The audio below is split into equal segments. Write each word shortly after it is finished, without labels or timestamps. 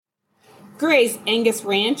Gray's Angus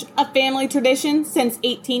Ranch, a family tradition since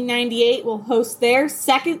 1898, will host their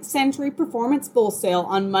second century performance bull sale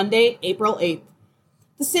on Monday, April 8th.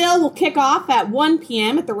 The sale will kick off at 1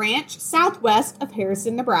 p.m. at the ranch southwest of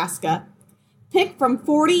Harrison, Nebraska. Pick from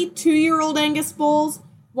 40 two-year-old Angus bulls,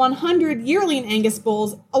 100 yearling Angus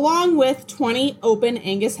bulls, along with 20 open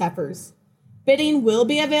Angus heifers. Bidding will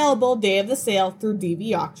be available day of the sale through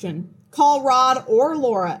DV Auction. Call Rod or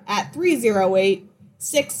Laura at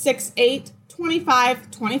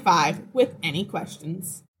 308-668-2525 with any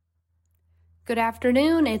questions. Good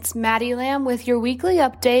afternoon, it's Maddie Lamb with your weekly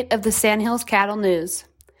update of the Sandhills Cattle News.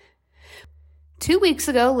 2 weeks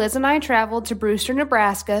ago, Liz and I traveled to Brewster,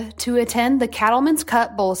 Nebraska to attend the Cattleman's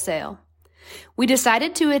Cut Bull Sale. We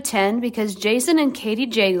decided to attend because Jason and Katie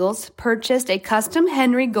Jagels purchased a custom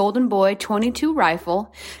Henry Golden Boy 22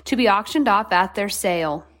 rifle to be auctioned off at their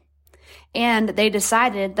sale. And they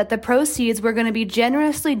decided that the proceeds were going to be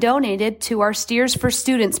generously donated to our Steers for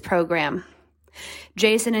Students program.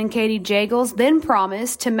 Jason and Katie Jagels then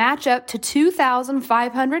promised to match up to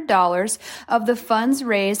 $2,500 of the funds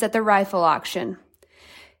raised at the rifle auction.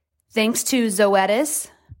 Thanks to Zoetis,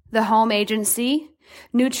 the Home Agency,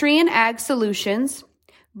 Nutrient Ag Solutions,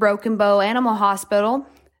 Broken Bow Animal Hospital,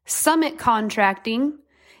 Summit Contracting,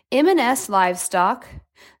 M&S Livestock,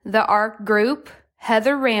 the ARC Group,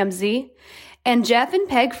 Heather Ramsey, and Jeff and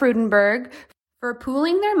Peg Frudenberg for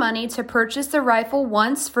pooling their money to purchase the rifle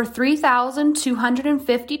once for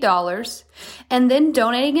 $3,250 and then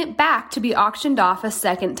donating it back to be auctioned off a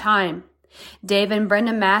second time. Dave and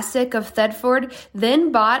Brenda Masick of Thedford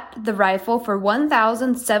then bought the rifle for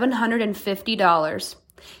 $1,750.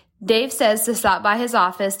 Dave says to stop by his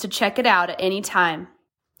office to check it out at any time.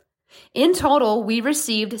 In total, we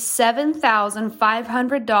received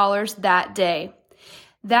 $7,500 that day.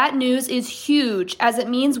 That news is huge as it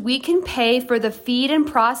means we can pay for the feed and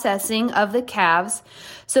processing of the calves,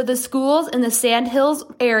 so the schools in the Sandhills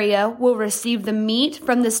area will receive the meat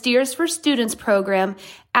from the Steers for Students program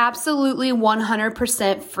absolutely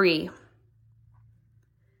 100% free.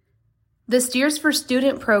 The Steers for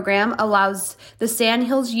Student program allows the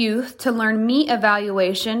Sandhills youth to learn meat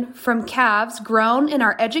evaluation from calves grown in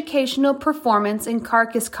our educational performance and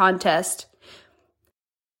carcass contest.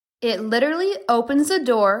 It literally opens the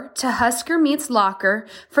door to Husker Meat's locker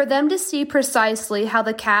for them to see precisely how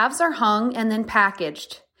the calves are hung and then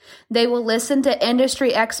packaged. They will listen to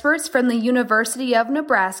industry experts from the University of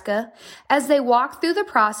Nebraska as they walk through the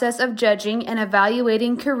process of judging and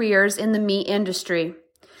evaluating careers in the meat industry.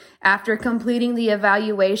 After completing the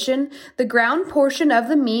evaluation, the ground portion of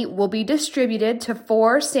the meat will be distributed to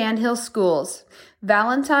 4 Sandhills schools: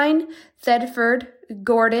 Valentine, Thedford,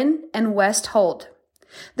 Gordon, and West Holt.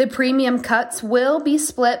 The premium cuts will be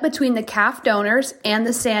split between the calf donors and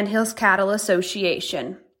the Sandhills Cattle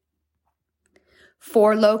Association.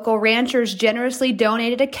 4 local ranchers generously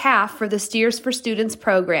donated a calf for the Steers for Students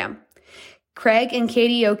program. Craig and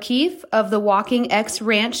Katie O'Keefe of the Walking X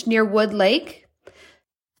Ranch near Wood Lake.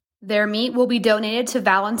 Their meat will be donated to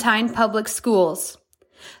Valentine Public Schools.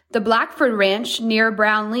 The Blackford Ranch near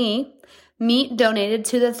Brownlee, meat donated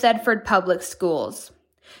to the Thedford Public Schools.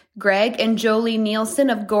 Greg and Jolie Nielsen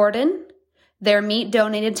of Gordon, their meat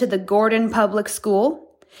donated to the Gordon Public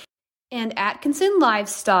School. And Atkinson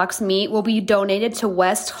Livestock's meat will be donated to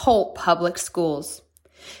West Holt Public Schools.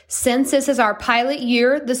 Since this is our pilot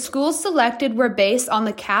year, the schools selected were based on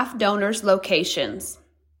the calf donors' locations.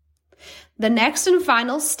 The next and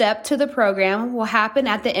final step to the program will happen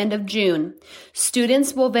at the end of June.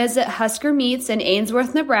 Students will visit Husker Meats in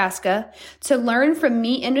Ainsworth, Nebraska to learn from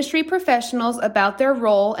meat industry professionals about their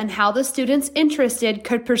role and how the students interested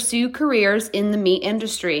could pursue careers in the meat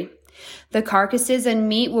industry. The carcasses and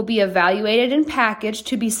meat will be evaluated and packaged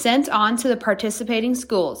to be sent on to the participating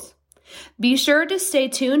schools. Be sure to stay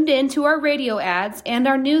tuned in to our radio ads and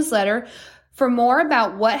our newsletter for more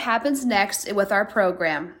about what happens next with our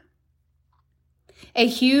program. A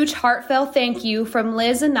huge heartfelt thank you from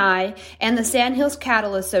Liz and I and the Sandhills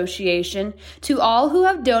Cattle Association to all who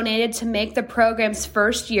have donated to make the program's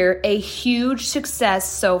first year a huge success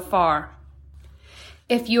so far.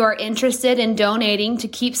 If you are interested in donating to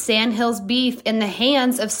keep Sandhills beef in the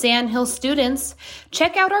hands of Sandhills students,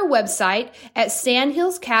 check out our website at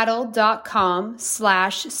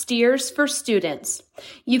sandhillscattle.com/steersforstudents.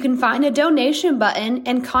 You can find a donation button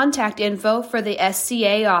and contact info for the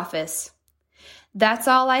SCA office. That's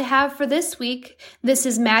all I have for this week. This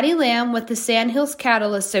is Maddie Lamb with the Sandhills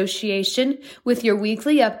Cattle Association with your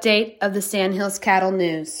weekly update of the Sandhills Cattle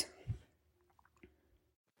News.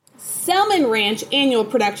 Selman Ranch Annual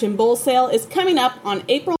Production Bull Sale is coming up on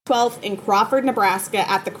April 12th in Crawford, Nebraska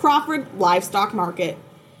at the Crawford Livestock Market.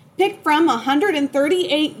 Pick from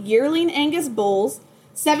 138 yearling Angus bulls,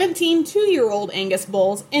 17 two-year-old Angus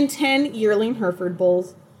bulls, and 10 yearling Hereford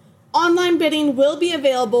bulls. Online bidding will be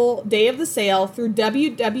available day of the sale through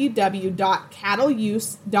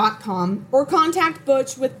www.cattleuse.com or contact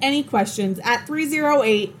Butch with any questions at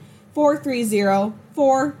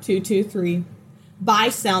 308-430-4223. Buy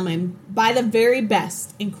Selman. Buy the very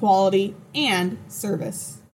best in quality and service.